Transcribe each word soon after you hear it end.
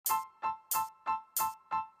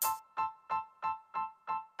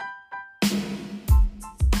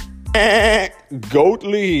Goat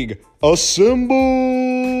League,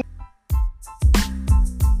 assemble!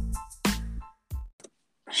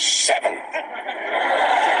 Seven.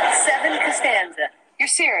 Seven Costanza. You're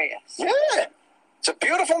serious? Yeah. It's a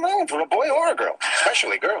beautiful name for a boy or a girl,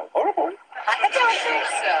 especially girl or a boy. I don't think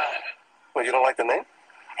so. Well, you don't like the name?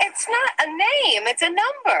 It's not a name, it's a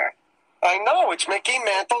number. I know, it's Mickey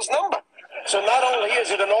Mantle's number. So not only is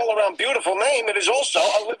it an all-around beautiful name, it is also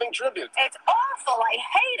a living tribute. It's awful. I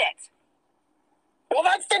hate it. Well,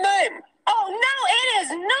 that's the name. Oh, no, it is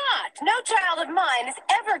not. No child of mine is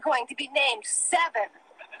ever going to be named Seven.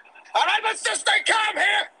 All right, let's just stay calm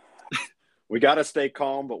here. We got to stay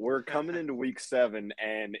calm, but we're coming into week 7,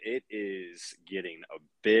 and it is getting a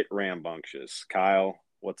bit rambunctious. Kyle,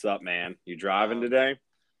 what's up, man? You driving today?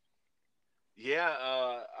 Yeah,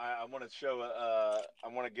 I want to show. I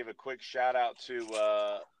want to give a quick shout out to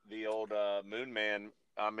the old Moon Man.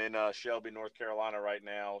 I'm in Shelby, North Carolina right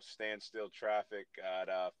now. Standstill traffic at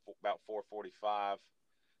about 4:45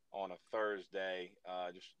 on a Thursday.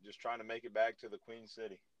 Just trying to make it back to the Queen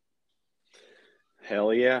City.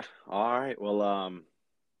 Hell yeah! All right. Well,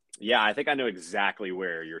 yeah, I think I know exactly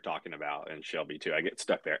where you're talking about in Shelby too. I get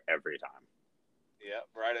stuck there every time. Yeah,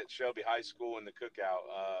 right at Shelby High School in the cookout,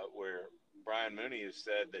 where Brian Mooney has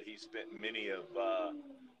said that he spent many of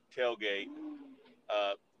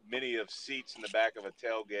seats in the back of a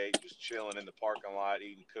tailgate, just chilling in the parking lot,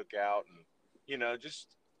 eating cookout, and,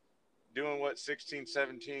 just doing what 16,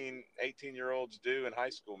 17, 18-year-olds do in high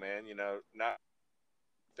school, man. Not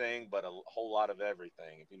thing, but a whole lot of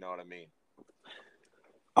everything, if you know what I mean.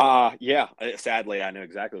 Yeah, sadly, I know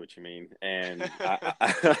exactly what you mean. And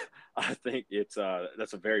I think that's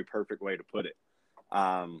a very perfect way to put it.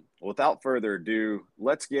 Without further ado,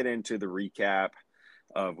 let's get into the recap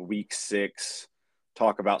of week 6,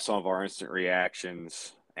 talk about some of our instant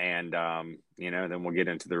reactions, and, then we'll get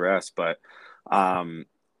into the rest. But I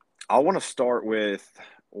want to start with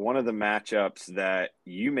one of the matchups that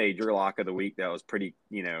you made your lock of the week that was pretty,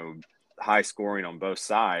 high scoring on both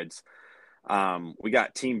sides. We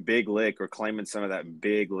got Team Big Lick reclaiming some of that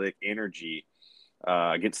Big Lick energy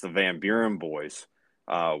against the Van Buren boys.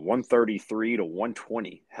 133 to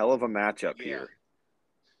 120. Hell of a matchup here.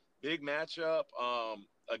 Big matchup.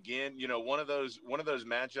 Again, one of those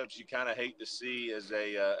matchups you kind of hate to see as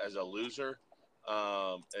a loser.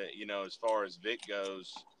 As far as Vic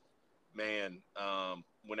goes, man.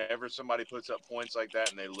 Whenever somebody puts up points like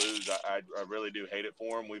that and they lose, I really do hate it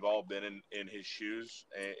for him. We've all been in his shoes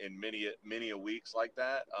in many a weeks like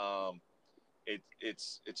that.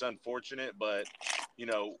 It's unfortunate, but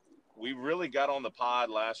we really got on the pod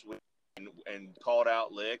last week and called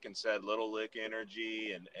out Lick and said little Lick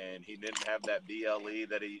energy, and he didn't have that BLE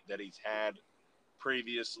that he's had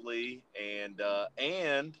previously, and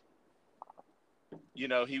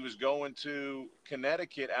he was going to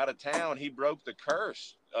Connecticut out of town. He broke the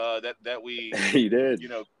curse that we he did.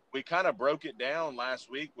 We kind of broke it down last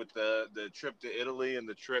week with the trip to Italy and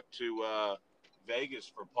the trip to Vegas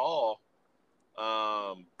for Paul.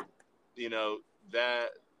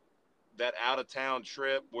 That out of town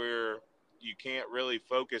trip where you can't really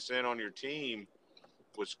focus in on your team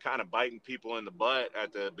was kind of biting people in the butt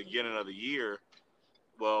at the beginning of the year.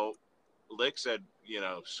 Well, Lick said,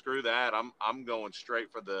 screw that. I'm going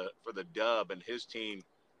straight for the dub, and his team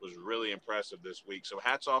was really impressive this week. So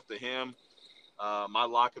hats off to him. My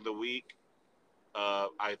lock of the week,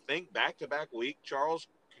 I think back-to-back week. Charles,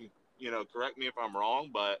 correct me if I'm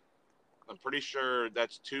wrong, but I'm pretty sure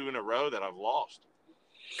that's 2 in a row that I've lost.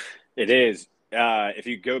 It is. If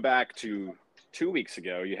you go back to 2 weeks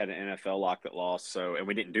ago, you had an NFL lock that lost. And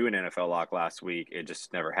we didn't do an NFL lock last week. It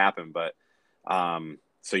just never happened. But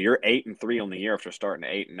so you're 8-3 on the year after starting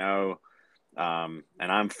 8-0. And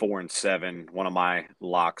I'm 4-7. One of my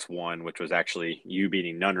locks won, which was actually you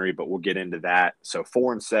beating Nunnery, but we'll get into that. So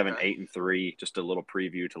 4-7, 8-3, just a little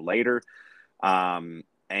preview to later.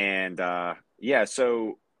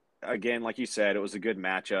 So again, like you said, it was a good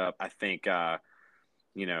matchup. I think,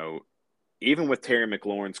 even with Terry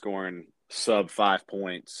McLaurin scoring sub 5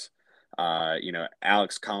 points,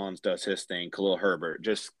 Alex Collins does his thing. Khalil Herbert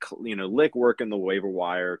just, Lick working the waiver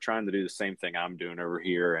wire, trying to do the same thing I'm doing over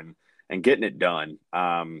here and getting it done.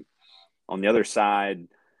 On the other side,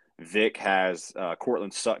 Vic has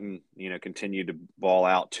Cortland Sutton, continued to ball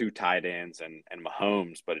out 2 tight ends and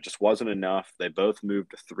Mahomes, but it just wasn't enough. They both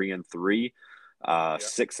moved to 3-3,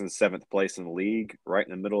 6th and 7th place in the league, right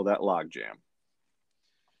in the middle of that logjam.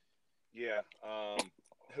 Yeah.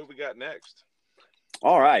 Who we got next?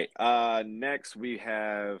 All right. Next we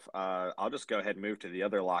have I'll just go ahead and move to the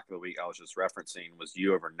other lock of the week I was just referencing was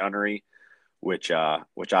you over Nunnery. which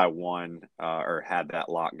I won or had that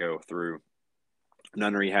lot go through.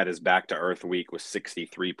 Nunnery had his back to earth week with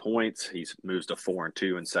 63 points. He moves to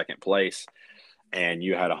 4-2 in second place. And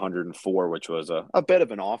you had 104, which was a bit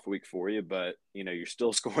of an off week for you, but you're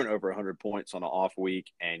still scoring over 100 points on an off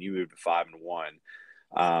week, and you moved to 5-1.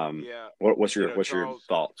 What's your Charles,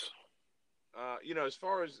 thoughts? As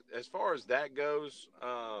far as that goes,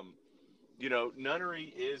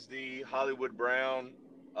 Nunnery is the Hollywood Brown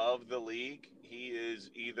of the league. He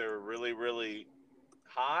is either really, really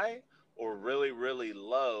high or really, really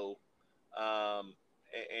low,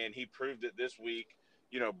 and he proved it this week.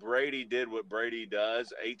 Brady did what Brady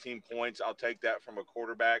does. 18 points. I'll take that from a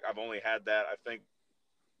quarterback. I've only had that, I think,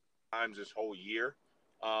 times this whole year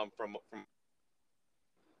from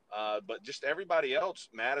but just everybody else.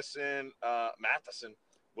 Matheson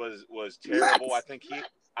was terrible.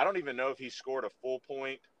 I don't even know if he scored a full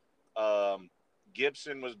point.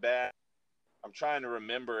 Gibson was bad. I'm trying to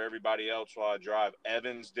remember everybody else while I drive.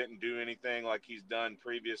 Evans didn't do anything like he's done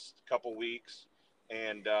previous couple weeks.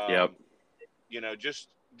 And,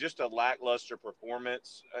 just a lackluster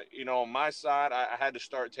performance. On my side, I had to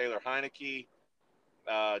start Taylor Heineke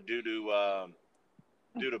due to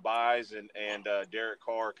buys and Derek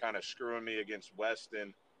Carr kind of screwing me against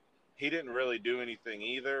Weston. He didn't really do anything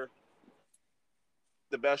either.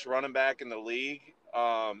 The best running back in the league,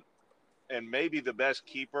 and maybe the best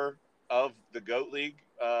keeper of the GOAT League.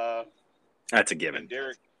 That's a given.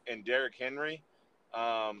 And Derrick Henry.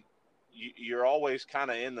 You're always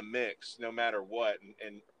kind of in the mix no matter what.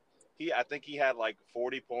 And I think he had like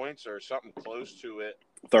 40 points or something close to it.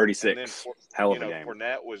 36. Hell of a game.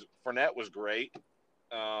 Fournette was great.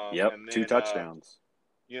 And then, 2 touchdowns.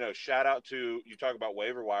 Shout out to, you talk about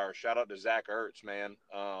waiver wire, shout out to Zach Ertz, man.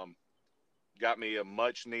 Got me a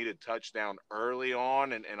much needed touchdown early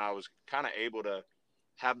on. And I was kind of able to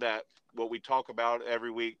have that, what we talk about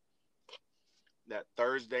every week, that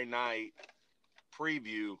Thursday night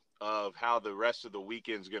preview of how the rest of the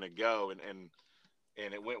weekend's going to go, and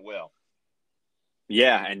it went well.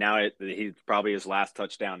 Yeah, and now he's probably his last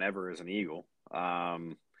touchdown ever as an Eagle.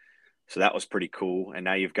 So that was pretty cool. And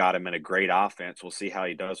now you've got him in a great offense. We'll see how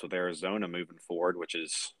he does with Arizona moving forward, which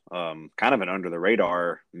is kind of an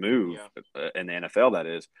under-the-radar move in the NFL, that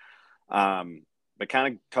is. But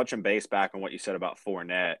kind of touching base back on what you said about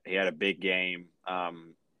Fournette, he had a big game.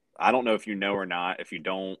 I don't know if you know or not. If you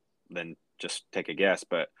don't, then just take a guess.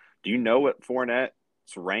 But do you know what Fournette's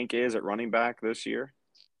rank is at running back this year?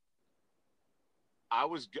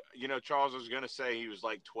 Charles, I was going to say he was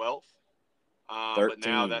like 12th. 13. But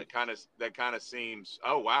now that kind of seems.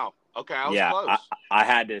 Oh wow. Okay, I was close. I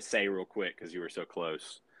had to say real quick because you were so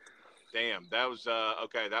close. Damn, that was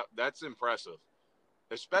okay. That's impressive,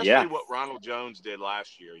 especially what Ronald Jones did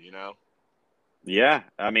last year. Yeah,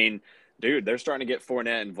 I mean, dude, they're starting to get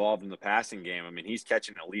Fournette involved in the passing game. I mean, he's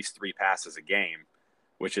catching at least 3 passes a game,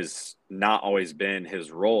 which has not always been his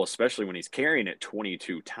role, especially when he's carrying it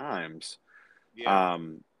 22 times. Yeah.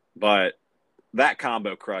 But that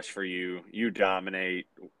combo crush for you. You dominate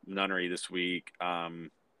Nunnery this week. I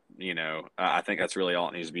think that's really all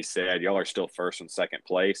that needs to be said. Y'all are still first and second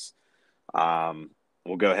place.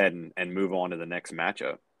 We'll go ahead and move on to the next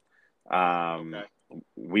matchup. Okay.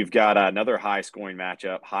 We've got another high-scoring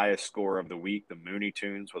matchup, highest score of the week, the Mooney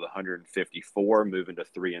Tunes with 154, moving to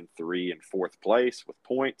 3-3 in fourth place with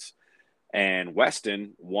points. And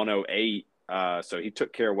Weston, 108. So he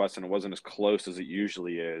took care of Weston. It wasn't as close as it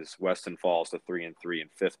usually is. Weston falls to 3-3 in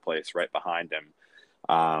fifth place right behind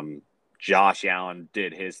him. Josh Allen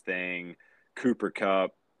did his thing. Cooper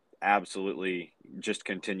Kupp absolutely just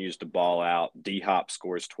continues to ball out. D-Hop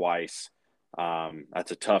scores twice.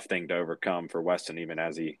 That's a tough thing to overcome for Weston, even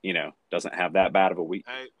as he, doesn't have that bad of a week.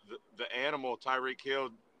 Hey, the animal, Tyreek Hill,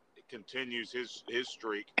 continues his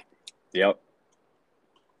streak. Yep.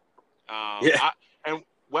 And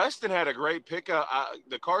Weston had a great pickup.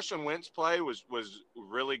 The Carson Wentz play was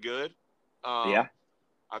really good. I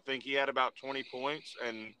think he had about 20 points,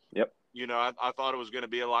 and I thought it was going to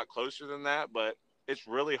be a lot closer than that, but it's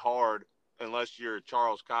really hard unless you're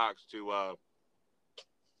Charles Cox to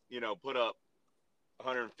put up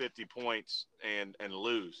 150 points and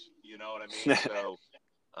lose. You know what I mean? So,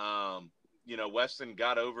 Weston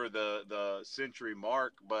got over the century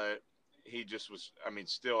mark, but he just was,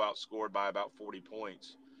 still outscored by about 40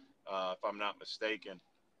 points, if I'm not mistaken.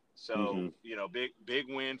 So, big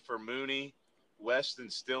win for Mooney.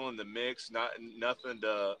 Weston's still in the mix. Nothing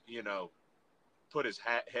to, put his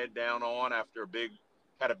head down on after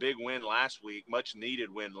had a big win last week, much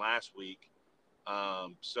needed win last week.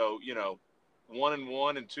 So,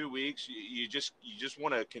 1-1 in 2 weeks, you just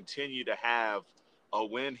want to continue to have a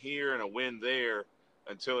win here and a win there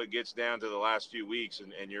until it gets down to the last few weeks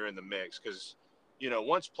and you're in the mix. Because,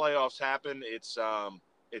 once playoffs happen, it's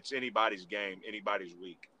anybody's game, anybody's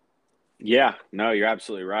week. Yeah, no, you're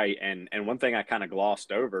absolutely right. And one thing I kind of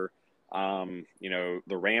glossed over, the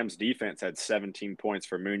Rams defense had 17 points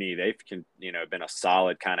for Mooney. They've been a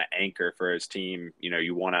solid kind of anchor for his team.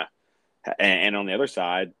 You want to, and on the other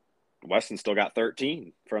side, Weston still got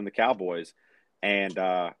 13 from the Cowboys. And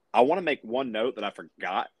I want to make one note that I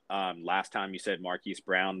forgot last time you said Marquise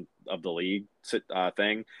Brown of the league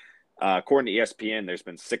thing. According to ESPN, there's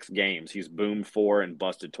been 6 games. He's boomed 4 and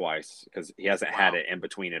busted twice because he hasn't had it in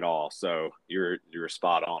between it all. So you're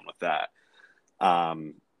spot on with that.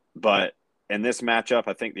 But in this matchup,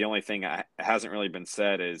 I think the only thing hasn't really been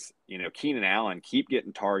said is, Keenan Allen keep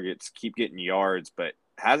getting targets, keep getting yards, but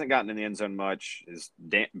hasn't gotten in the end zone much, is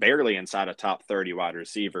barely inside a top 30 wide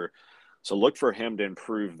receiver. So look for him to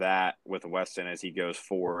improve that with Weston as he goes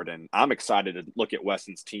forward. And I'm excited to look at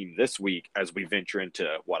Weston's team this week as we venture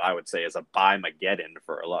into what I would say is a buy-mageddon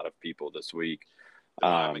for a lot of people this week.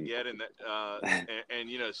 Buy-mageddon.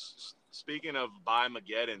 Speaking of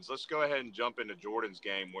buy-mageddons, let's go ahead and jump into Jordan's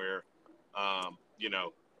game where,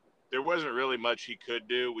 there wasn't really much he could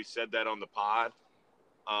do. We said that on the pod.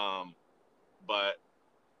 But,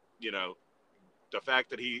 the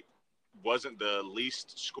fact that he wasn't the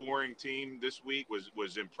least scoring team this week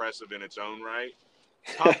was impressive in its own right.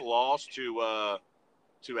 Tough loss to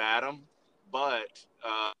Adam, but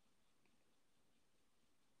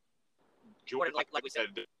Jordan, like we said,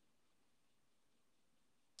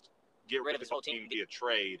 get rid of his whole team via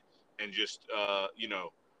trade and just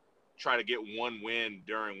try to get one win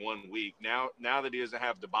during 1 week. Now that he doesn't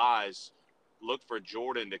have the buys, look for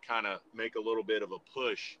Jordan to kind of make a little bit of a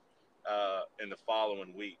push in the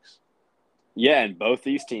following weeks. Yeah, and both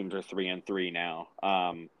these teams are 3-3 now.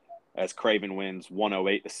 As Craven wins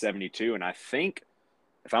 108-72, and I think,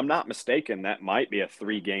 if I'm not mistaken, that might be a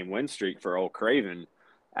 3-game win streak for old Craven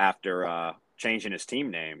after changing his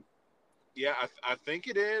team name. Yeah, I think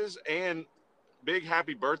it is, and big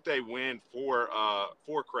happy birthday win for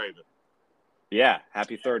Craven. Yeah,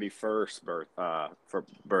 happy 31st for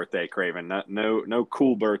birthday, Craven. No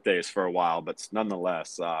cool birthdays for a while, but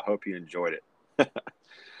nonetheless, hope you enjoyed it.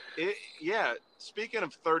 Yeah. Speaking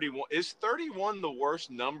of 31, is 31 the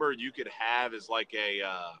worst number you could have as like an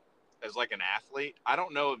athlete? I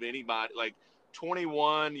don't know of anybody like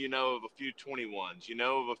 21. Of a few 21s.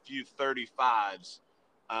 Of a few 35s.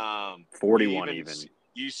 41 even.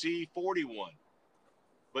 You see 41,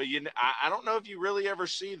 but I don't know if you really ever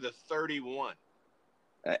see the 31.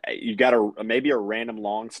 You got maybe a random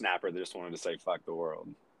long snapper that just wanted to say "fuck the world."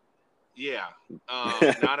 Yeah,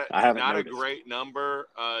 not a great number.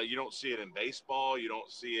 You don't see it in baseball. You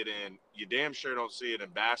damn sure don't see it in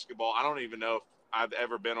basketball. I don't even know if I've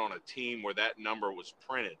ever been on a team where that number was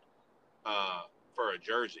printed for a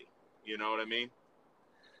jersey. You know what I mean?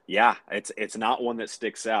 Yeah, it's not one that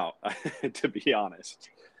sticks out, to be honest.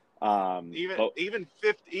 Even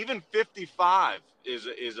 55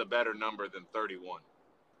 is a better number than 31.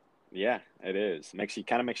 Yeah, it is. Makes you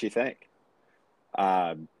think.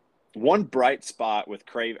 One bright spot with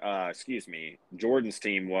Jordan's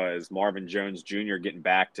team was Marvin Jones Jr. getting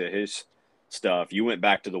back to his stuff. You went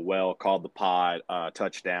back to the well, called the pod,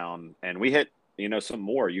 touchdown, and we hit some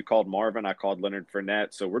more. You called Marvin, I called Leonard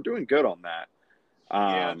Fournette, so we're doing good on that.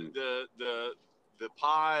 The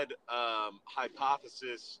pod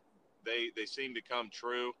hypothesis they seem to come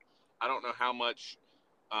true. I don't know how much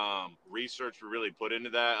research we really put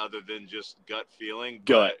into that other than just gut feeling.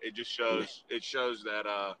 But it just shows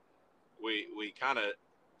that we kind of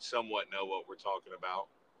somewhat know what we're talking about.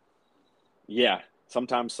 Yeah,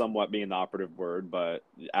 sometimes somewhat being the operative word, but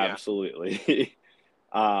absolutely.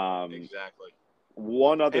 Exactly.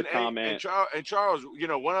 One other comment. And Charles,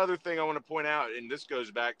 one other thing I want to point out, and this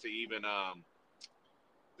goes back to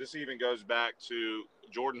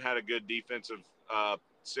Jordan had a good defensive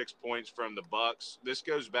 6 points from the Bucks. This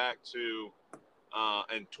goes back to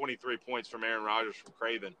and 23 points from Aaron Rodgers from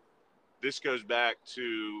Craven. This goes back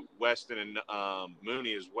to Weston and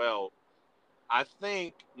Mooney as well. I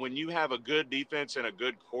think when you have a good defense and a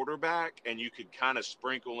good quarterback, and you could kind of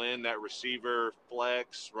sprinkle in that receiver,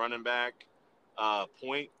 flex, running back,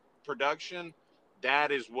 point production,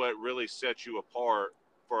 that is what really sets you apart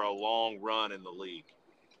for a long run in the league.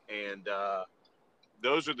 And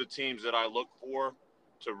those are the teams that I look for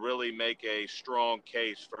to really make a strong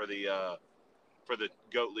case for the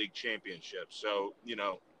GOAT League championship. So,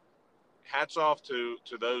 hats off to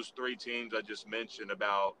those 3 teams I just mentioned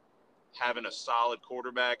about having a solid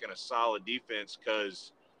quarterback and a solid defense,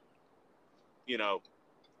 because,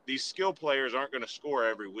 these skill players aren't going to score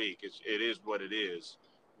every week. It is what it is.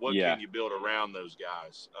 What Yeah. can you build around those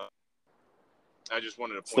guys? I just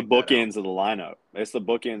wanted to It's the point that out. bookends of the lineup. It's the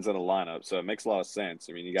bookends of the lineup, so it makes a lot of sense.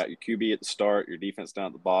 I mean, you got your QB at the start, your defense down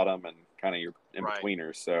at the bottom, and kind of your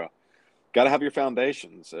in-betweeners. So got to have your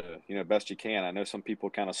foundations, best you can. I know some people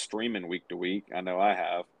kind of streaming week to week. I know I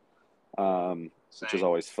have, which is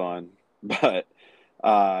always fun. But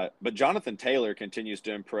Jonathan Taylor continues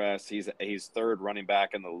to impress. He's third running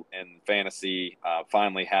back in fantasy,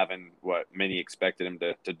 finally having what many expected him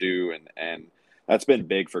to do, and that's been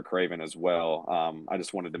big for Craven as well. I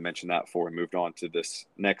just wanted to mention that before we moved on to this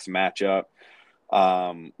next matchup,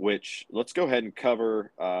 which let's go ahead and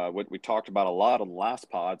cover what we talked about a lot on the last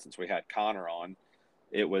pod since we had Connor on.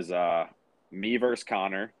 It was me versus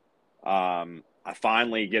Connor. I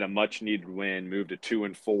finally get a much-needed win, move to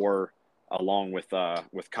 2-4, along with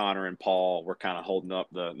Connor and Paul. We're kind of holding up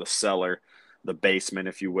the cellar, the basement,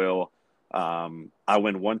 if you will. I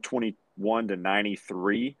win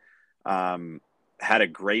 121-93. Had a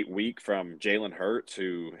great week from Jalen Hurts,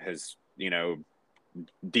 who has,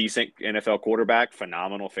 decent NFL quarterback,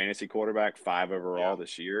 phenomenal fantasy quarterback, 5 overall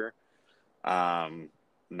this year.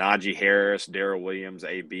 Najee Harris, Darrell Williams,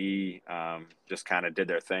 AB, just kind of did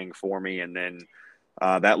their thing for me. And then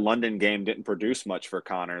that London game didn't produce much for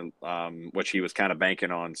Connor, which he was kind of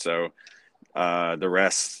banking on. So the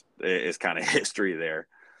rest is kind of history there.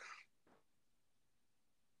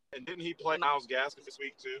 And didn't he play Myles Gaskin this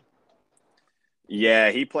week too? Yeah,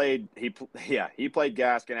 he played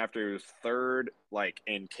Gaskin after he was third,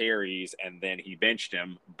 in carries, and then he benched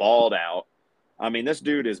him, balled out. I mean, this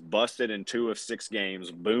dude is busted in 2 of 6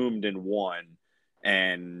 games, boomed in 1,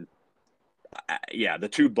 and the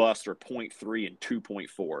 2 busts are 0.3 and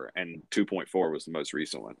 2.4, and 2.4 was the most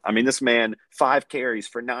recent one. I mean, this man 5 carries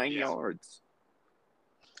for 9 yards.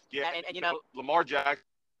 Yeah, and Lamar Jackson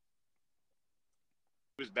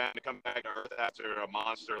was bound to come back to earth after a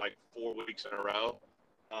monster 4 weeks in a row.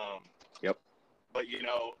 Yep. But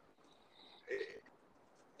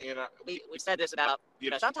we said this about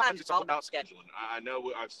sometimes it's all about scheduling. I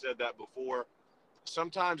know I've said that before.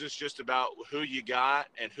 Sometimes it's just about who you got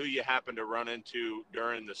and who you happen to run into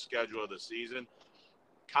during the schedule of the season.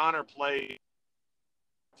 Connor played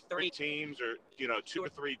 3 teams or 2 or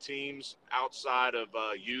 3 teams outside of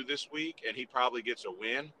you this week, and he probably gets a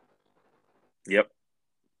win. Yep.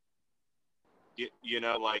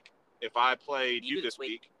 If I played you this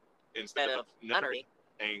week instead of Nunnery,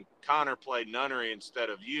 and Connor played Nunnery instead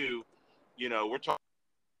of you, we're talking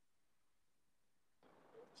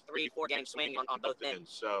 3-4 game swing on both ends.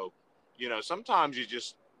 So, sometimes you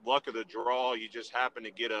just luck of the draw. You just happen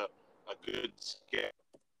to get a good skip.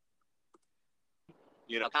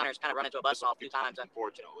 Connor's kind of run into a buzzsaw a few times,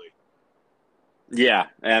 unfortunately. Yeah,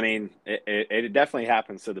 I mean, it definitely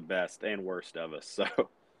happens to the best and worst of us. So,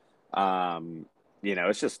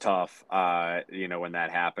 it's just tough, when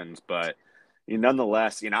that happens. But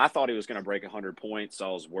nonetheless, I thought he was going to break 100 points, so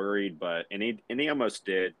I was worried. But and he almost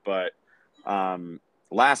did. But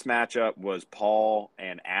last matchup was Paul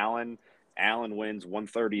and Allen. Allen wins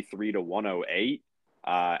 133-108.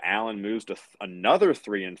 Allen moves to another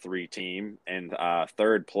 3-3 team in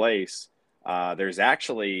third place. There's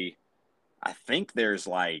actually, I think there's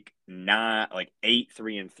 8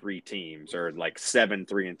 3-3 teams, or 7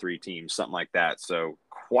 3-3 teams, something like that. So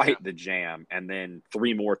quite the jam. And then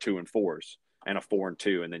 3 more 2-4s and a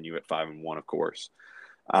 4-2, and then you at 5-1, of course.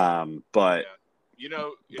 But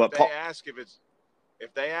if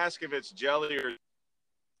they ask if it's jelly or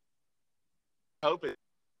hope it.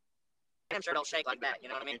 I'm sure don't shake like that. You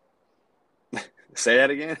know what I mean? Say that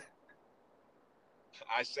again.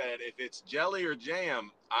 I said, if it's jelly or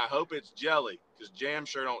jam, I hope it's jelly, because jam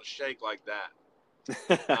sure don't shake like that.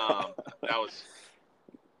 That was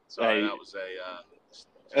just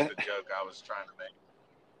a joke I was trying to make.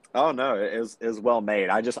 Oh no, it was well made.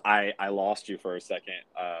 I lost you for a second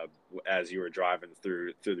as you were driving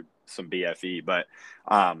through some BFE, but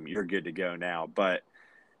you're good to go now. But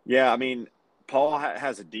yeah, I mean, Paul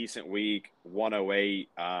has a decent week, 108.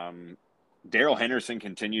 Darrell Henderson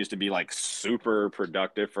continues to be super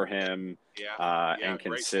productive for him, and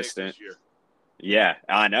consistent. Yeah,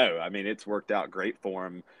 I know. I mean, it's worked out great for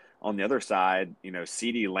him. On the other side,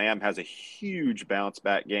 CeeDee Lamb has a huge bounce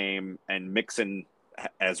back game, and Mixon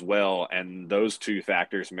as well. And those 2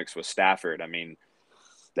 factors mixed with Stafford, I mean,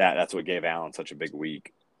 that's what gave Allen such a big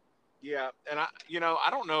week. Yeah, and I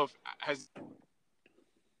don't know if has.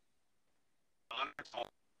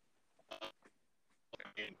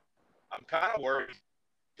 I'm kind of worried.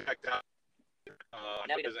 Checked out.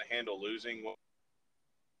 He doesn't handle losing.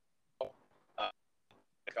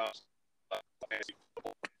 Because fantasy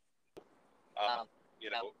football.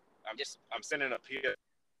 I'm sending a PS.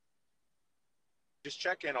 Just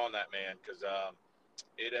check in on that, man, because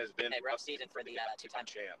it has been a rough season for the two-time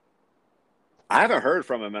champ. I haven't heard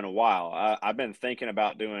from him in a while. I've been thinking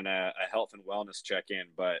about doing a health and wellness check-in,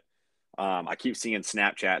 but I keep seeing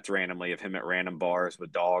Snapchats randomly of him at random bars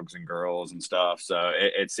with dogs and girls and stuff. So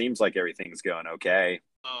it seems like everything's going okay.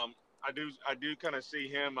 I do kind of see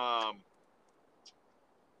him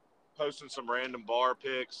posting some random bar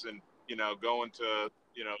pics and, going to,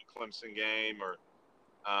 Clemson game or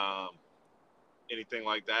anything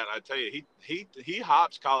like that. I tell you, he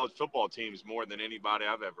hops college football teams more than anybody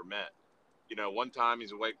I've ever met. One time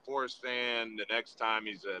he's a Wake Forest fan. The next time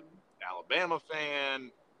he's a Alabama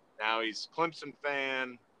fan. Now he's Clemson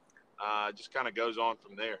fan. Just kind of goes on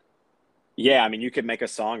from there. Yeah, I mean, you could make a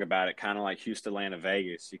song about it, kind of like Houston, Atlanta,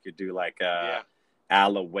 Vegas. You could do like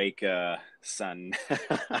Alawaka Sun.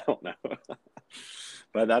 I don't know.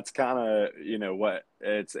 But that's kind of, what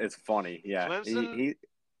it's funny. Yeah. Clemson,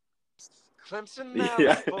 Clemson,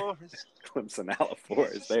 yeah. Forest. Clemson, Alabama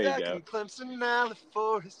Forest. There you go. Clemson, Alabama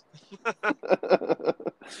Forest.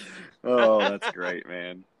 Oh, that's great,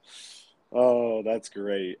 man. Oh, that's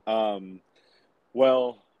great.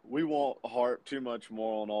 Well, we won't harp too much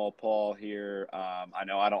more on all Paul here. I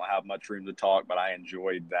know I don't have much room to talk, but I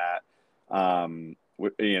enjoyed that.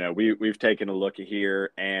 We've taken a look at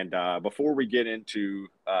here, and before we get into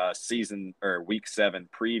season or week 7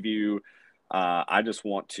 preview, I just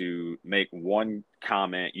want to make one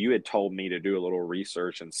comment. You had told me to do a little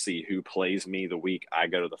research and see who plays me the week I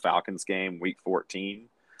go to the Falcons game, week 14.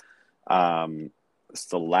 It's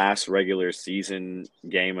the last regular season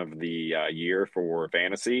game of the year for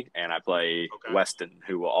fantasy, and I play Weston,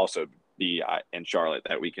 who will also be in Charlotte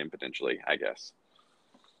that weekend potentially, I guess,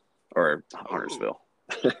 or Huntersville.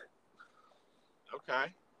 Okay.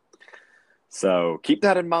 So keep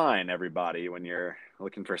that in mind, everybody, when you're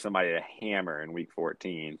looking for somebody to hammer in week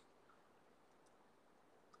 14.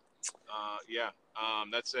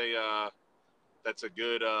 That's a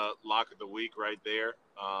good lock of the week right there.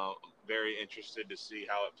 Very interested to see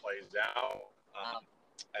how it plays out.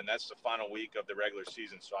 And that's the final week of the regular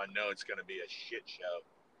season, so I know it's going to be a shit show,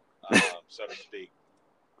 so to speak.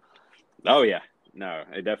 Oh, yeah. No,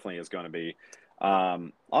 it definitely is going to be.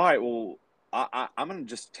 All right, well, I'm going to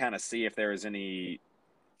just kind of see if there is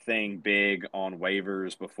anything big on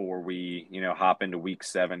waivers before we, hop into week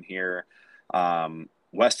 7 here.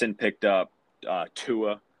 Weston picked up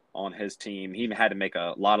Tua on his team. He had to make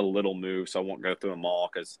a lot of little moves, so I won't go through them all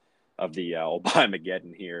because of the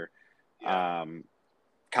Obamageddon here. Yeah.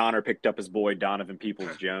 Connor picked up his boy Donovan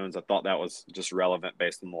Peoples-Jones. I thought that was just relevant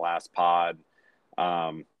based on the last pod.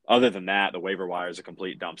 Other than that, the waiver wire is a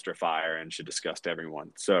complete dumpster fire and should disgust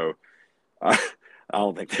everyone. So I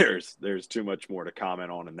don't think there's too much more to comment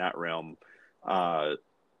on in that realm.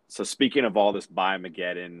 So speaking of all this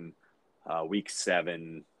Biomageddon, week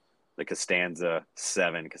 7, the Costanza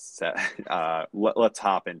 7, let's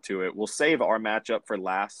hop into it. We'll save our matchup for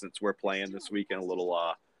last since we're playing this week in a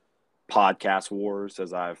little podcast wars,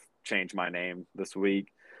 as I've changed my name this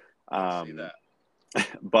week. I see that.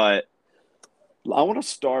 But I want to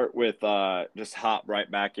start with just hop right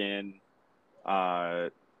back in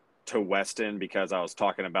to Weston because I was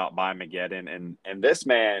talking about Biomageddon, and this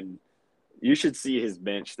man, you should see his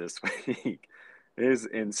bench this week. It is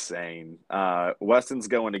insane. Weston's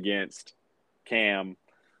going against Cam.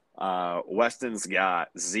 Weston's got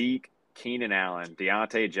Zeke, Keenan Allen,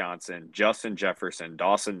 Deontay Johnson, Justin Jefferson,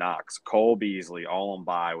 Dawson Knox, Cole Beasley, all on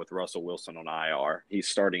bye with Russell Wilson on IR. He's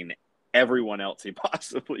starting everyone else he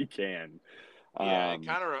possibly can. Yeah, it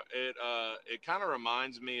kind of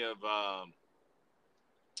reminds me of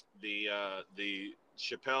the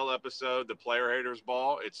Chappelle episode, the Player Haters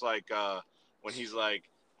Ball. It's like when he's like,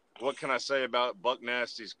 "What can I say about Buck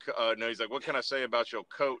Nasty's?" No, he's like, "What can I say about your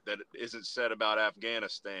coat that isn't said about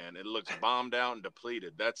Afghanistan? It looks bombed out and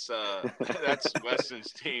depleted." That's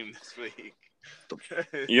Weston's team this week.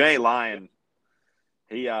 You ain't lying.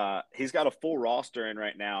 He's got a full roster in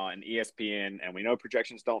right now in ESPN, and we know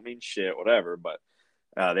projections don't mean shit, whatever, but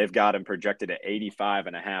they've got him projected at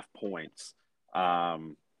 85.5 points.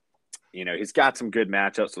 He's got some good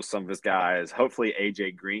matchups with some of his guys. Hopefully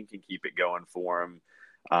AJ Green can keep it going for him.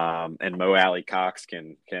 And Mo Alley Cox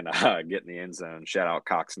can get in the end zone. Shout out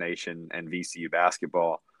Cox Nation and VCU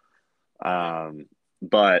basketball.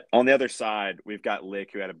 But on the other side, we've got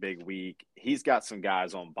Lick, who had a big week. He's got some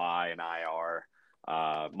guys on bye and IR.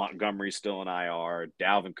 Montgomery's still in IR.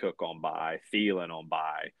 Dalvin Cook on bye. Thielen on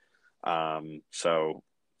bye. So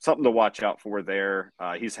something to watch out for there.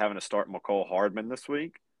 He's having to start McCole Hardman this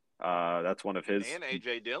week. That's one of his. And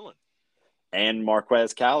A.J. Dillon. and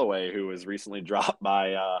Marquez Callaway, who was recently dropped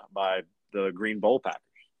by the Green Bowl Packers.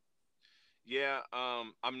 Yeah,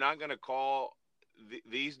 I'm not going to call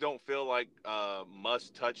these don't feel like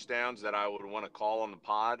must touchdowns that I would want to call on the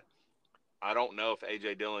pod. I don't know if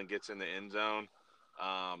A.J. Dillon gets in the end zone,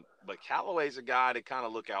 but Callaway's a guy to kind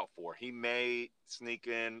of look out for. He may sneak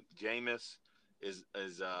in. Jameis is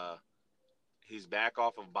he's back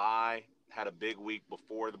off of bye, had a big week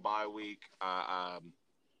before the bye week. And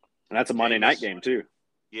that's a Monday night game too.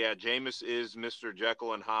 Yeah, Jameis is Mr.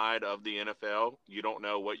 Jekyll and Hyde of the NFL. You don't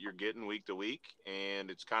know what you're getting week to week, and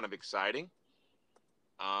it's kind of exciting.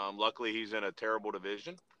 Luckily, he's in a terrible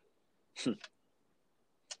division.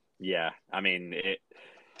 Yeah, I mean,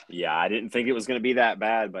 I didn't think it was going to be that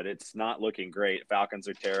bad, but it's not looking great. Falcons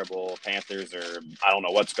are terrible. Panthers are – I don't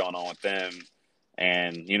know what's going on with them.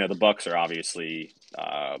 And, the Bucs are obviously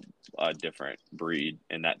a different breed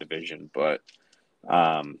in that division. But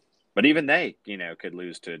even they, could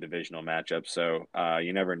lose to a divisional matchup. So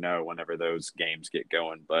you never know whenever those games get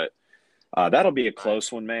going. But that'll be a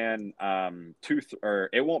close one, man.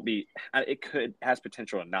 It won't be. It has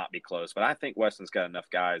potential to not be close, but I think Weston's got enough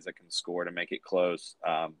guys that can score to make it close.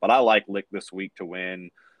 But I like Lick this week to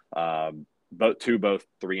win. Both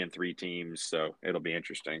 3-3 teams, so it'll be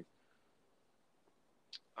interesting.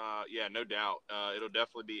 Yeah, no doubt. It'll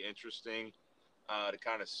definitely be interesting to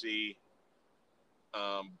kind of see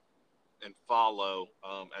and follow.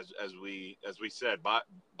 As we said, by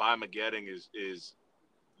Magedding is.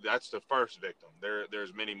 That's the first victim.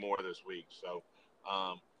 There's many more this week. So,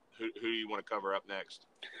 who do you want to cover up next?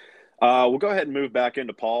 We'll go ahead and move back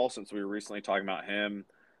into Paul since we were recently talking about him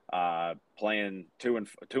playing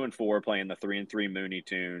 2-4, playing the 3-3 Mooney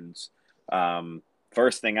Tunes.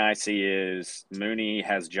 First thing I see is Mooney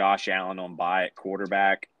has Josh Allen on bye at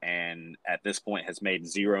quarterback, and at this point has made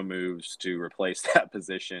 0 moves to replace that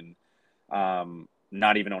position.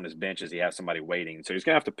 Not even on his bench as he has somebody waiting. So he's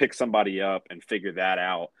going to have to pick somebody up and figure that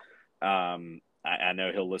out. I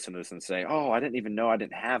know he'll listen to this and say, oh, I didn't even know I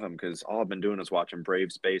didn't have him because all I've been doing is watching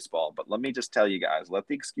Braves baseball. But let me just tell you guys, let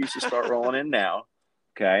the excuses start rolling in now.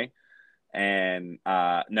 Okay. And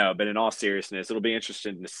no, but in all seriousness, it'll be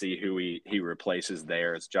interesting to see who he replaces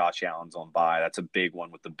there as Josh Allen's on bye. That's a big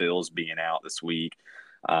one with the Bills being out this week.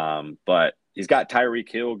 But he's got Tyreek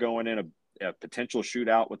Hill going in a potential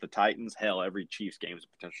shootout with the Titans. Hell, every Chiefs game is a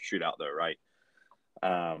potential shootout though, right?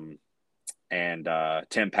 And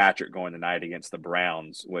Tim Patrick going tonight against the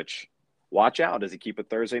Browns, which watch out. Does he keep a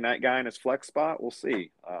Thursday night guy in his flex spot? We'll see.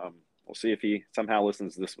 We'll see if he somehow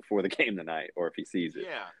listens to this before the game tonight or if he sees it.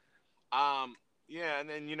 Yeah. Yeah. And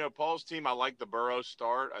then, Paul's team, I like the Burrow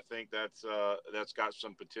start. I think that's got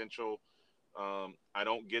some potential. I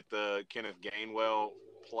don't get the Kenneth Gainwell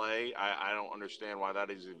play. I don't understand why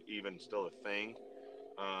that is even still a thing.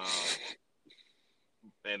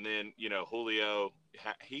 And then, Julio,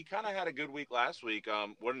 he kind of had a good week last week.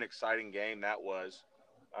 What an exciting game that was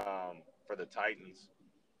for the Titans.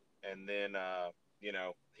 And then,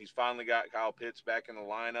 he's finally got Kyle Pitts back in the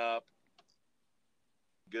lineup.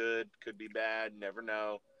 Good, could be bad, never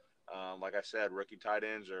know. Like I said, rookie tight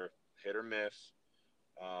ends are hit or miss.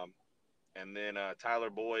 And then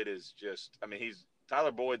Tyler Boyd is just –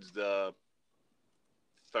 Tyler Boyd's the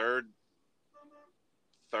third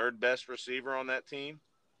best receiver on that team.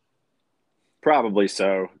 Probably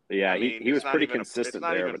so. Yeah, he was pretty consistent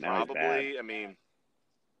there, but now he's bad.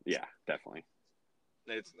 Yeah, definitely.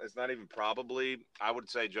 It's not even probably. I would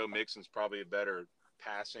say Joe Mixon's probably a better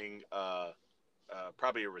passing,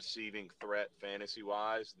 probably a receiving threat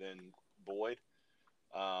fantasy-wise than Boyd.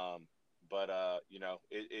 But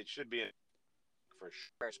it should be for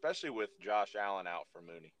sure, especially with Josh Allen out for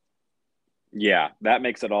Mooney. Yeah, that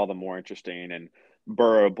makes it all the more interesting. And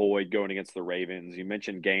Burrow, Boyd going against the Ravens. You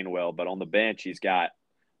mentioned Gainwell, but on the bench he's got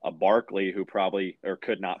a Barkley who probably or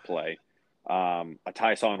could not play, a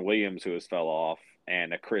Tyson Williams who has fell off,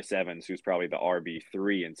 and a Chris Evans who's probably the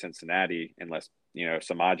RB3 in Cincinnati unless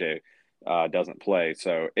Samaje doesn't play.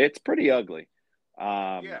 So it's pretty ugly.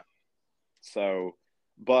 Yeah. So,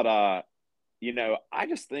 but I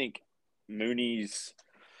just think Mooney's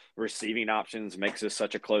receiving options makes this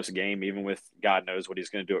such a close game, even with God knows what he's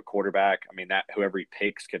going to do at quarterback. That whoever he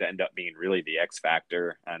picks could end up being really the X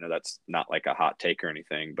factor. I know that's not like a hot take or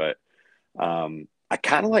anything, but I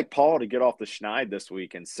kind of like Paul to get off the schneid this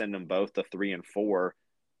week and send them both to 3-4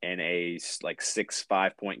 in a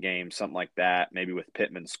 6-5 point game, something like that. Maybe with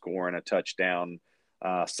Pittman scoring a touchdown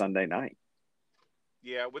Sunday night.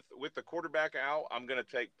 Yeah, with the quarterback out, I'm going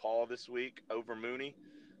to take Paul this week over Mooney.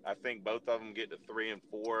 I think both of them get to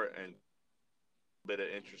 3-4 and a bit of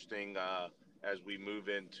interesting as we move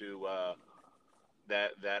into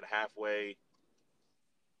that halfway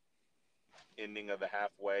ending of the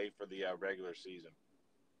halfway for the regular season.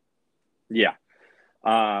 Yeah.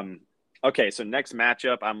 Okay, so next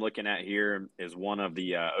matchup I'm looking at here is one of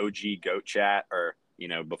the OG Goat Chat, or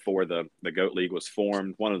before the Goat League was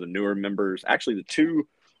formed, one of the newer members, actually the two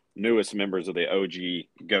newest members of the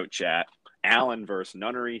OG Goat Chat, Allen versus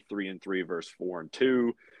Nunnery, 3-3 versus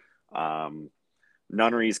 4-2.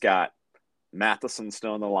 Nunnery's got Matheson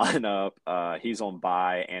still in the lineup. He's on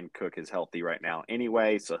bye, and Cook is healthy right now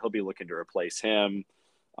anyway, so he'll be looking to replace him.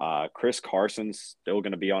 Chris Carson's still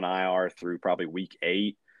going to be on IR through probably week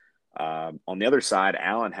 8. On the other side,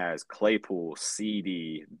 Allen has Claypool,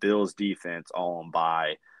 CD, Bills defense all on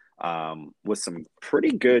bye, with some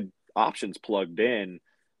pretty good options plugged in.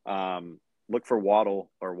 Look for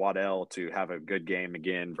Waddell to have a good game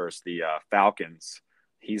again versus the Falcons.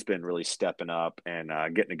 He's been really stepping up and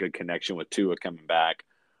getting a good connection with Tua coming back.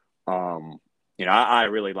 I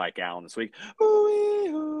really like Allen this week.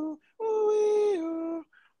 Ooh-wee-oo, ooh-wee-oo.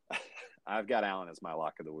 I've got Allen as my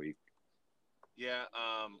lock of the week. Yeah,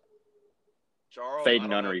 Charles. Fade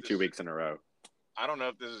Nunnery 2 weeks in a row. I don't know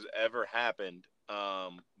if this has ever happened,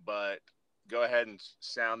 but go ahead and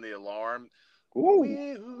sound the alarm. Ooh.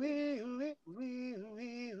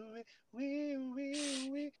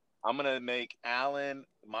 I'm going to make Allen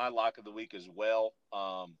my lock of the week as well.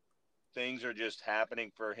 Things are just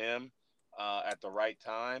happening for him at the right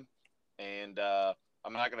time. And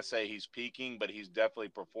I'm not going to say he's peaking, but he's definitely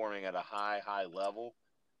performing at a high level.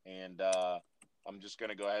 And I'm just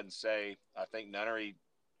going to go ahead and say I think Nunnery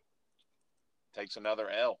takes another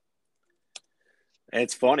L.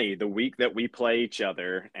 It's funny, the week that we play each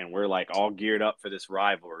other and we're like all geared up for this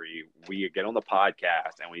rivalry, we get on the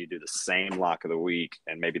podcast and we do the same lock of the week,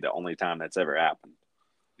 and maybe the only time that's ever happened.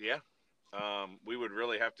 Yeah. We would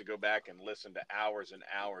really have to go back and listen to hours and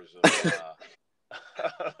hours of,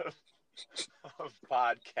 of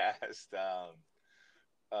podcast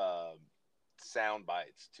sound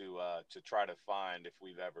bites to try to find if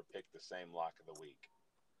we've ever picked the same lock of the week.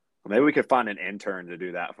 Maybe we could find an intern to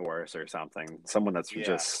do that for us or something. Someone that's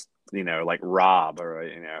just, like Rob or,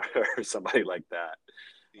 or somebody like that.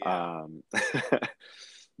 Yeah.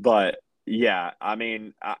 But yeah, I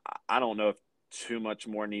mean, I don't know if too much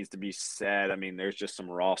more needs to be said. I mean, there's just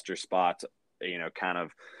some roster spots, kind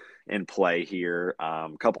of in play here. A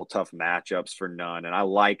couple tough matchups for none. And I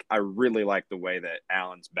really like the way that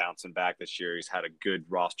Allen's bouncing back this year. He's had a good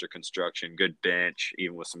roster construction, good bench,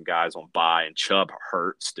 even with some guys on bye, and Chubb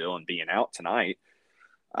hurt still and being out tonight.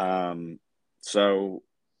 So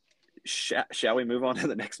shall we move on to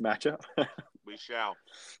the next matchup? We shall.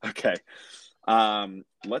 Okay.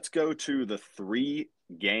 Let's go to the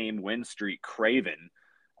 3-game win streak Craven.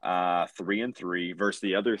 3-3 versus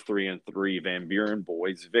the other 3-3 Van Buren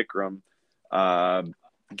boys. Vikram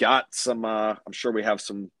got some. I'm sure we have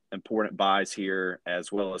some important buys here,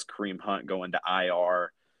 as well as Kareem Hunt going to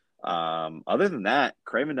IR. Other than that,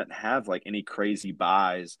 Craven doesn't have like any crazy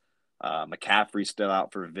buys. McCaffrey's still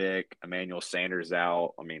out for Vic. Emmanuel Sanders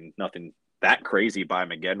out. I mean, nothing that crazy by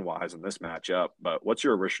Mageddon wise in this matchup. But what's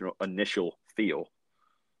your initial feel?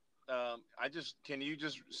 Can you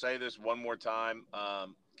just say this one more time?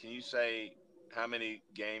 Can you say how many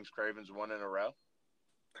games Craven's won in a row?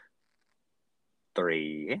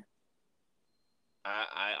 3.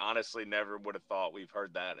 I honestly never would have thought we've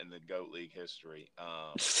heard that in the GOAT League history.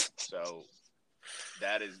 So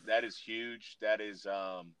that is huge. That is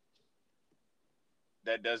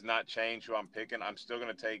that does not change who I'm picking. I'm still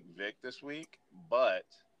going to take Vic this week, but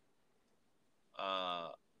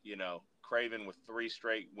Craven with 3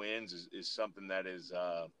 straight wins is something that is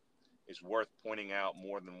worth pointing out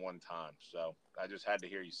more than one time. So I just had to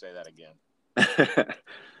hear you say that again.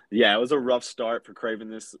 Yeah, it was a rough start for Craven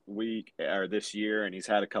this week or this year, and he's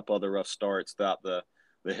had a couple other rough starts throughout the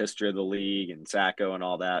history of the league and Sacco and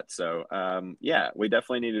all that. So, we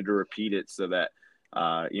definitely needed to repeat it so that,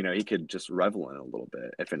 he could just revel in it a little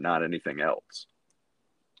bit, if not anything else.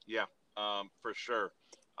 Yeah, for sure.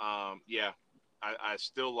 I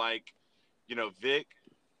still like, Vic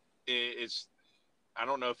is – I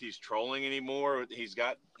don't know if he's trolling anymore. He's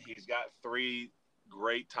got 3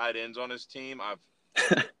 great tight ends on his team.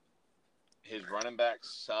 His running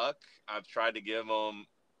backs suck. I've tried to give him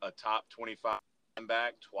a top 25 running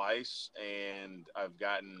back twice, and I've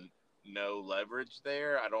gotten no leverage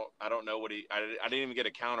there. I don't know what I didn't even get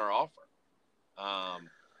a counter offer.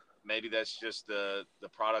 Maybe that's just the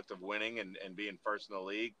product of winning and being first in the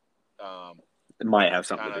league. It might have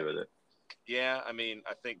something to do with it. Yeah, I mean,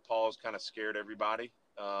 I think Paul's kind of scared everybody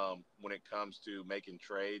when it comes to making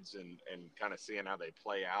trades and kind of seeing how they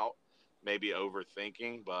play out. Maybe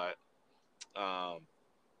overthinking, but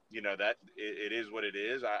that it is what it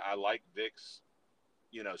is. I like Vic's,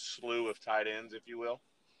 slew of tight ends, if you will.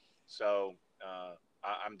 So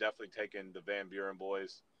I'm definitely taking the Van Buren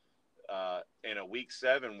boys in a week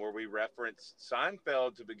 7 where we referenced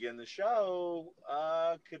Seinfeld to begin the show.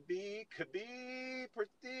 Could be pretty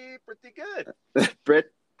good.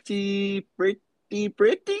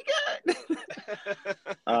 pretty good.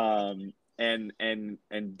 And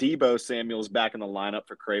Debo Samuel's back in the lineup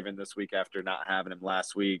for Craven this week after not having him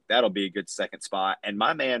last week. That'll be a good second spot. And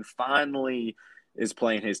my man finally is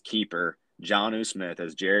playing his keeper, Jonnu Smith,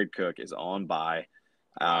 as Jared Cook is on bye.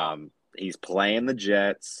 He's playing the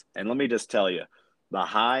Jets. And let me just tell you, the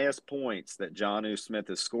highest points that Jonnu Smith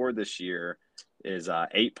has scored this year is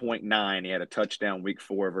 8.9. He had a touchdown week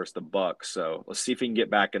 4 versus the Bucs. So let's see if he can get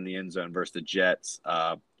back in the end zone versus the Jets.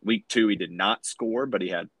 Week 2, he did not score, but he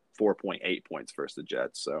had 4.8 points versus the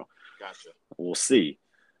Jets. So gotcha. We'll see.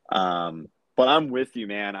 But I'm with you,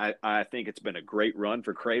 man. I think it's been a great run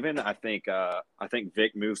for Craven. I think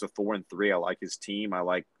Vic moves to 4-3. I like his team. I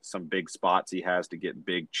like some big spots he has to get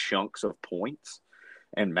big chunks of points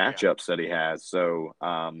and matchups that he has. So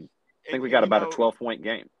I think we got about a 12-point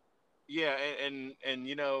game. Yeah, and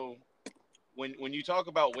when you talk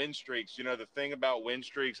about win streaks, the thing about win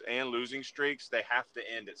streaks and losing streaks, they have to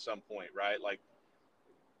end at some point, right? Like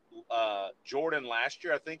Jordan last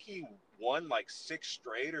year, I think he won like 6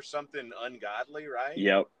 straight or something ungodly, right?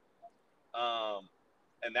 Yep.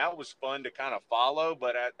 And that was fun to kind of follow,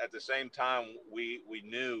 but at the same time, we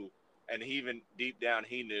knew, and even deep down,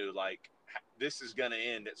 he knew like this is going to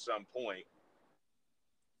end at some point.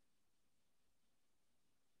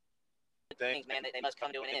 Things, man, they must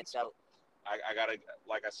come to an end. So I gotta,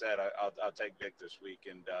 like I said, I'll take Vic this week,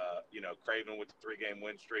 and Craven with the 3-game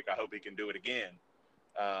win streak. I hope he can do it again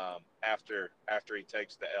after he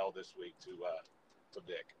takes the L this week to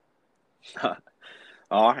Vic.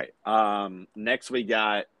 All right. Next we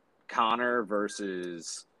got Connor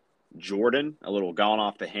versus Jordan. A little gone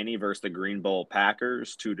off the Henny versus the Green Bowl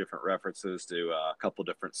Packers. 2 different references to a couple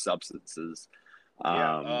different substances.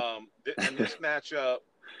 And this matchup.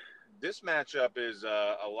 This matchup is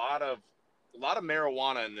a lot of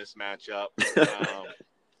marijuana in this matchup.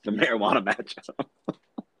 The marijuana matchup.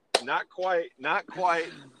 Not quite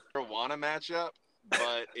marijuana matchup,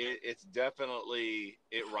 but it's definitely,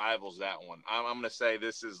 it rivals that one. I'm going to say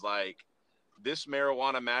this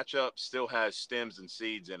marijuana matchup still has stems and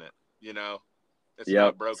seeds in it. It's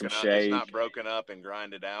not broken up. Shade. It's not broken up and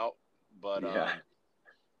grinded out. But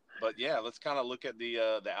yeah, let's kind of look at the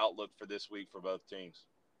outlook for this week for both teams.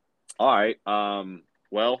 All right.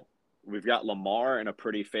 Well, we've got Lamar in a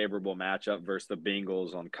pretty favorable matchup versus the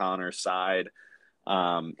Bengals on Connor's side.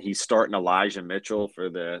 He's starting Elijah Mitchell for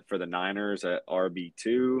the Niners at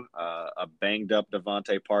RB2, a banged up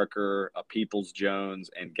Devontae Parker, a Peoples-Jones,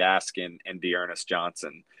 and Gaskin and Dearness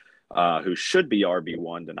Johnson, who should be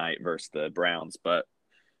RB1 tonight versus the Browns.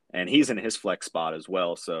 And he's in his flex spot as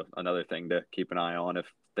well. So another thing to keep an eye on if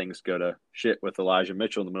things go to shit with Elijah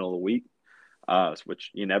Mitchell in the middle of the week.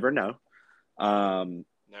 Which you never know.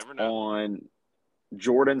 Never know. On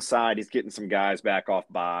Jordan's side, he's getting some guys back off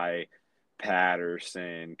by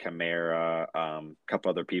Patterson, Kamara, a couple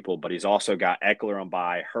other people, but he's also got Eckler on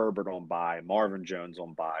bye, Herbert on bye, Marvin Jones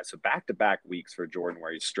on bye. So back-to-back weeks for Jordan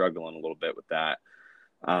where he's struggling a little bit with that.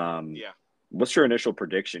 What's your initial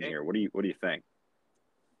prediction here? What do you think?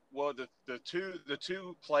 Well, the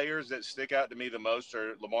two players that stick out to me the most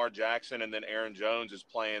are Lamar Jackson, and then Aaron Jones is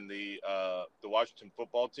playing the Washington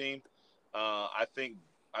football team. I think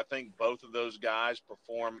both of those guys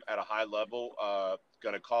perform at a high level.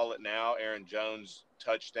 Going to call it now. Aaron Jones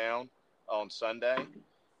touchdown on Sunday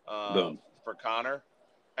for Connor.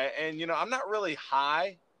 And I'm not really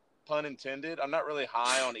high, pun intended. I'm not really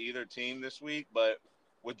high on either team this week, but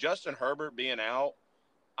with Justin Herbert being out,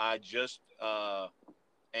 I just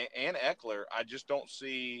and Eckler, I just don't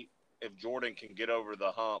see if Jordan can get over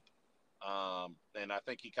the hump. And I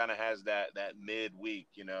think he kind of has that mid week,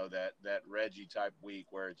 that Reggie type week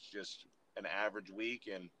where it's just an average week.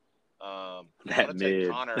 And I'm going to take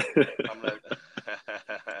Connor.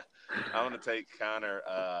 I'm going to take Connor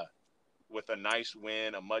with a nice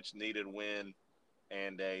win, a much needed win.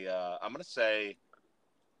 And I'm going to say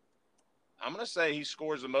he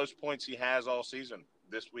scores the most points he has all season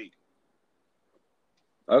this week.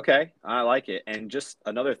 Okay, I like it. And just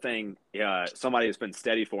another thing, somebody has been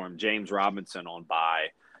steady for him, James Robinson on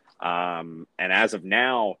bye. And as of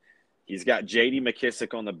now, he's got J.D.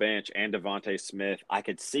 McKissick on the bench and Devontae Smith. I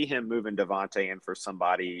could see him moving Devontae in for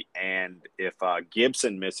somebody. And if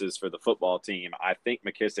Gibson misses for the football team, I think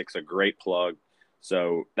McKissick's a great plug.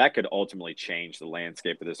 So that could ultimately change the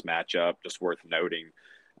landscape of this matchup, just worth noting.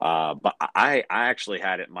 But I actually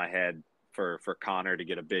had it in my head for Connor to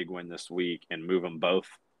get a big win this week and move them both,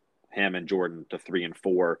 him and Jordan, to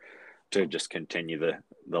 3-4 to just continue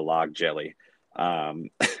the log jelly.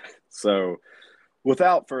 So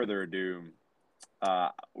without further ado,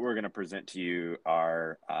 we're going to present to you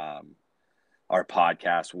our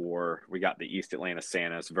podcast war. We got the East Atlanta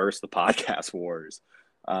Santas versus the Podcast Wars.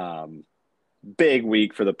 Big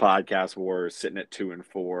week for the Podcast Wars, sitting at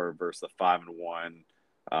 2-4 versus the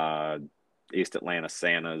 5-1 East Atlanta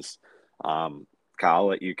Santas. Kyle, I'll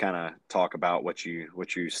let you kind of talk about what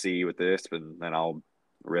you see with this, and then I'll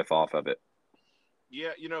riff off of it.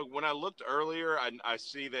 Yeah, when I looked earlier, I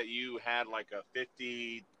see that you had like a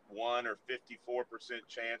 51 or 54%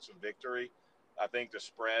 chance of victory. I think the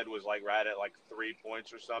spread was like right at like 3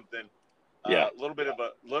 points or something. Yeah, a little bit of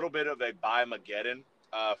a buy-mageddon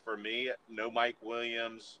for me. No Mike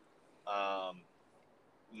Williams,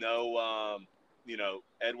 no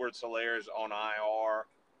Edwards Hilaire's on IR.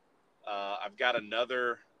 I've got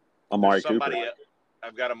another Amari Cooper.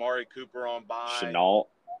 I've got Amari Cooper on bye. Shenault.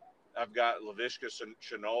 I've got Laviska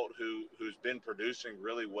Shenault, who's been producing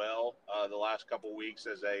really well the last couple weeks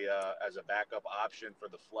as a backup option for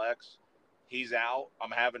the flex. He's out.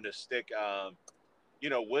 I'm having to stick.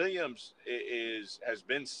 Williams has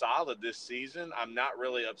been solid this season. I'm not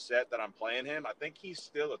really upset that I'm playing him. I think he's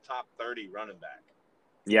still a top 30 running back.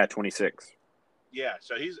 Yeah, 26. Yeah,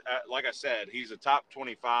 so he's like I said, he's a top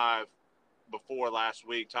 25 before last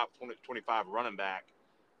week, top 25 running back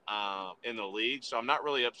in the league. So I'm not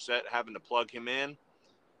really upset having to plug him in.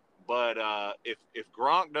 But if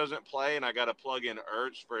Gronk doesn't play and I got to plug in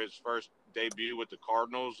Ertz for his first debut with the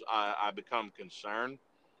Cardinals, I become concerned.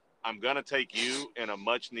 I'm going to take you in a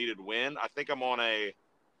much-needed win. I think I'm on a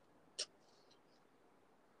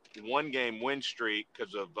one-game win streak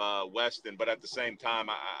because of Weston, but at the same time,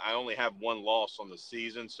 I only have one loss on the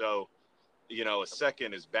season. So, a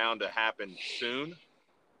second is bound to happen soon.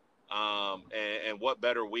 And what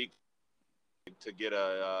better week to get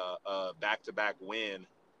a back-to-back win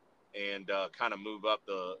and kind of move up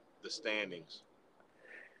the standings.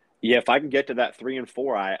 Yeah, if I can get to that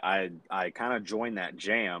 3-4, I kind of join that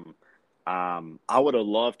jam. I would have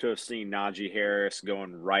loved to have seen Najee Harris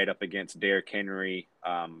going right up against Derrick Henry.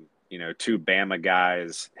 Two Bama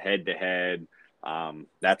guys head to head.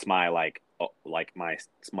 That's my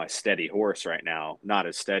my steady horse right now. Not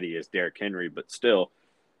as steady as Derrick Henry, but still.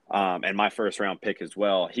 And my first round pick as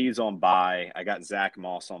well. He's on bye. I got Zach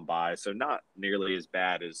Moss on bye, so not nearly as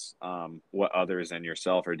bad as what others and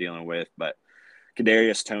yourself are dealing with, but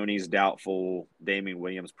Kadarius Toney's doubtful. Damian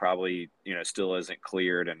Williams probably, still isn't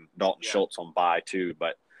cleared, and Dalton Schultz on bye too.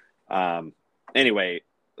 But anyway,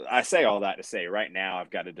 I say all that to say right now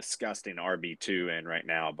I've got a disgusting RB2 in right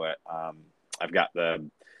now, but I've got the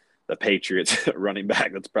Patriots running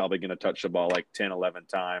back that's probably going to touch the ball like 10, 11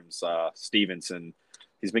 times. Stevenson,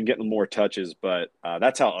 he's been getting more touches, but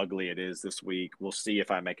that's how ugly it is this week. We'll see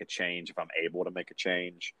if I make a change, if I'm able to make a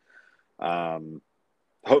change.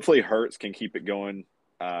 Hopefully Hurts can keep it going.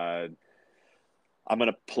 I'm going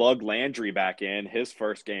to plug Landry back in, his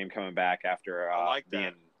first game coming back after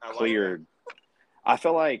being cleared. I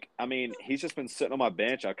feel like, he's just been sitting on my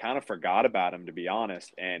bench. I kind of forgot about him, to be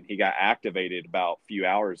honest, and he got activated about a few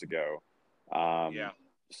hours ago.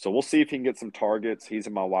 So we'll see if he can get some targets. He's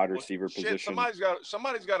in my wide receiver position.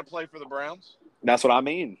 Somebody's got to play for the Browns. That's what I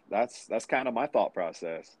mean. That's kind of my thought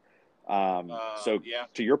process. To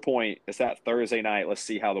your point, it's that Thursday night. Let's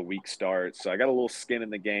see how the week starts. So I got a little skin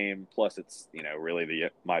in the game. Plus, it's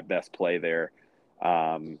really my best play there.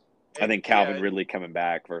 I think Calvin Ridley coming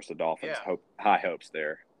back versus the Dolphins. High hopes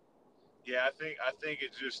there. Yeah, I think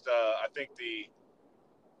it's just I think the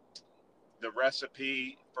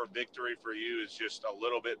recipe for victory for you is just a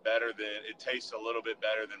little bit better than it tastes a little bit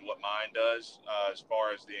better than what mine does as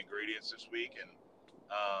far as the ingredients this week, and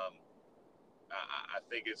I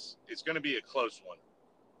think it's going to be a close one,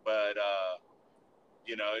 but a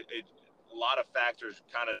lot of factors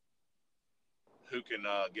kind of who can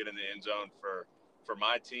get in the end zone for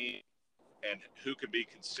my team and who can be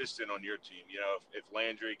consistent on your team. If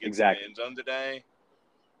Landry gets in the end zone today,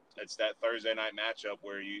 it's that Thursday night matchup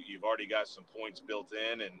where you've already got some points built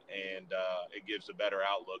in, and it gives a better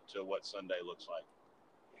outlook to what Sunday looks like.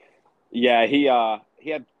 Yeah, he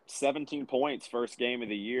had 17 points first game of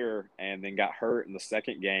the year and then got hurt in the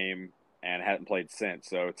second game and hadn't played since.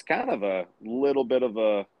 So it's kind of a little bit of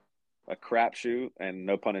a crapshoot, and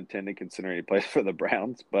no pun intended considering he plays for the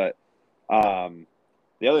Browns. But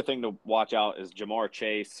the other thing to watch out is Jamar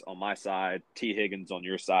Chase on my side, T. Higgins on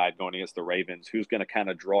your side going against the Ravens. Who's going to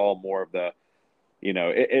kind of draw more of the,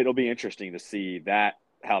 it'll be interesting to see that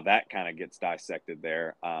how that kind of gets dissected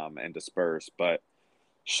there and dispersed. But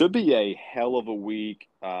should be a hell of a week.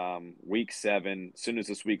 Week 7. As soon as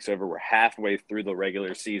this week's over, we're halfway through the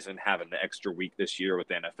regular season, having the extra week this year with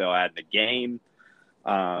the NFL adding a game.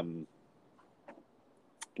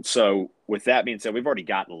 So with that being said, we've already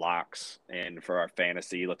gotten locks in for our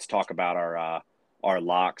fantasy. Let's talk about our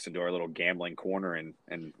locks and do our little gambling corner and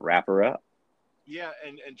wrap her up. Yeah,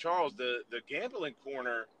 and Charles, the gambling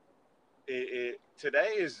corner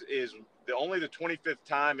today is the 25th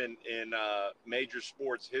time in major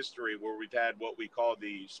sports history where we've had what we call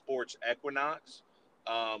the sports equinox.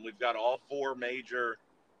 We've got all 4 major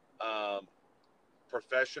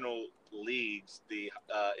professional leagues, the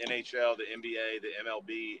NHL, the NBA, the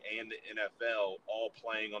MLB, and the NFL, all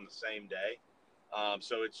playing on the same day.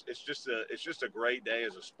 So it's just a great day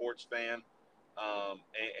as a sports fan,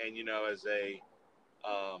 and you know, as a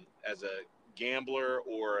gambler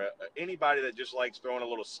or anybody that just likes throwing a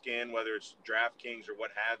little skin, whether it's DraftKings or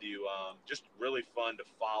what have you. Just really fun to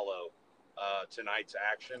follow tonight's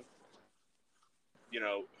action. You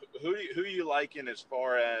know, who are you liking as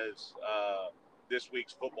far as this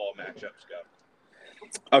week's football matchups go?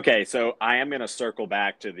 Okay, so I am going to circle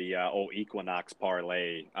back to the old Equinox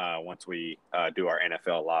parlay once we do our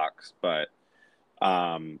NFL locks, but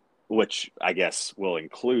which I guess will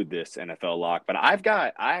include this NFL lock. But I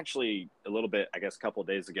actually a little bit, I guess a couple of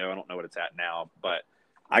days ago, I don't know what it's at now, but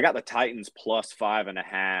I got the Titans plus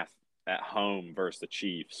 5.5 at home versus the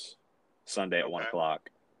Chiefs Sunday at 1 o'clock.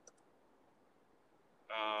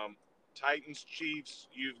 Titans, Chiefs,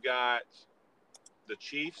 you've got the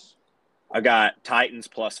Chiefs. I got Titans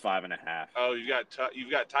plus 5.5. Oh, you've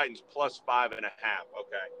got Titans plus 5.5.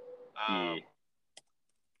 Okay.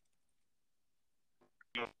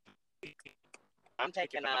 I'm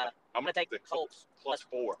gonna take the Colts plus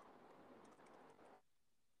 4.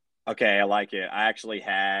 Okay, I like it. I actually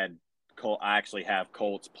have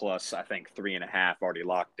Colts plus, I think, 3.5 already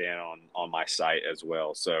locked in on my site as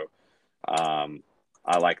well. So I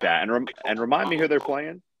like that. And remind me who they're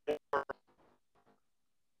playing.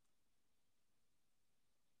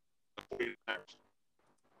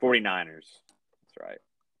 49ers. That's right.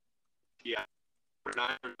 Yeah.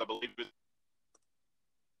 49ers, I believe is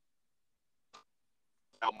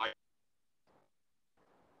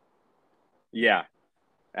Yeah,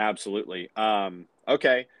 absolutely.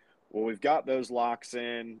 Okay. Well, we've got those locks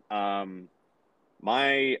in.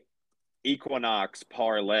 My Equinox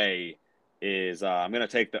parlay is I'm going to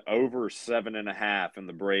take the over 7.5 in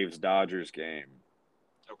the Braves-Dodgers game.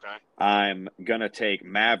 Okay. I'm going to take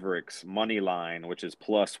Mavericks money line, which is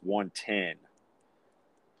plus 110.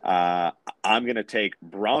 I'm going to take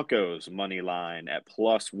Broncos money line at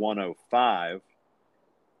plus 105.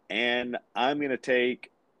 And I'm going to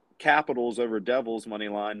take Capitals over Devils money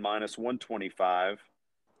line minus 125.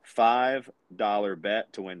 $5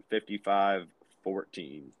 bet to win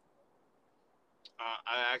 55-14.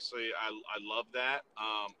 I love that.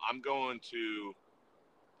 I'm going to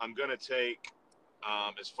take,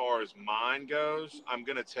 as far as mine goes, I'm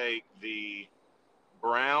going to take the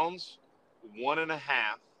Browns 1.5.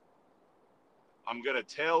 I'm going to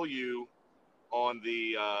tell you on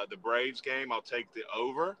the Braves game, I'll take the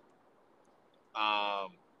over. I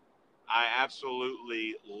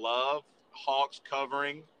absolutely love Hawks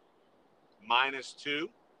covering -2.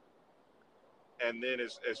 And then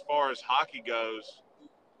as far as hockey goes,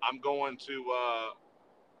 I'm going to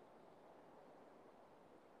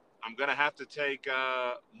have to take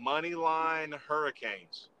money line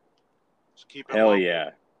Hurricanes. Just keep it Hell local.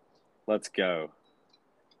 yeah. Let's go.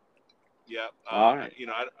 Yeah. All right. You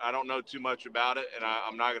know, I don't know too much about it, and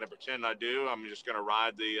I'm not going to pretend I do. I'm just going to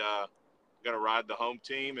ride the home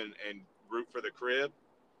team and root for the crib.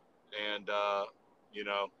 And, you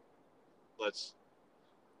know, what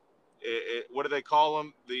do they call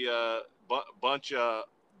them? The bunch of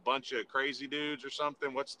crazy dudes or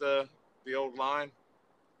something. What's the old line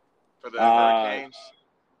for the Hurricanes?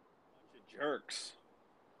 Jerks.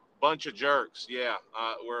 Bunch of jerks. Yeah.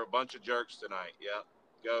 We're a bunch of jerks tonight. Yeah.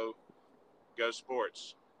 Go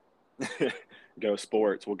sports. Go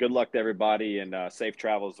sports. Well, good luck to everybody, and safe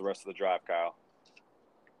travels the rest of the drive, Kyle.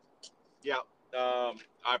 Yeah.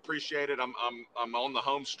 I appreciate it. I'm on the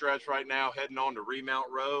home stretch right now, heading on to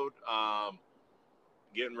Remount Road,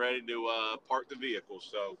 getting ready to park the vehicle.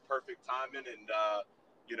 So perfect timing, and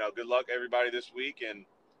you know, good luck everybody this week. And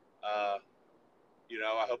you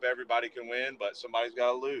know, I hope everybody can win, but somebody's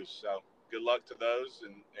got to lose. So good luck to those,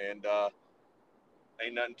 and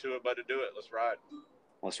ain't nothing to it but to do it. Let's ride.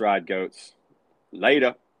 Let's ride, goats.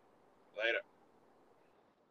 Later. Later.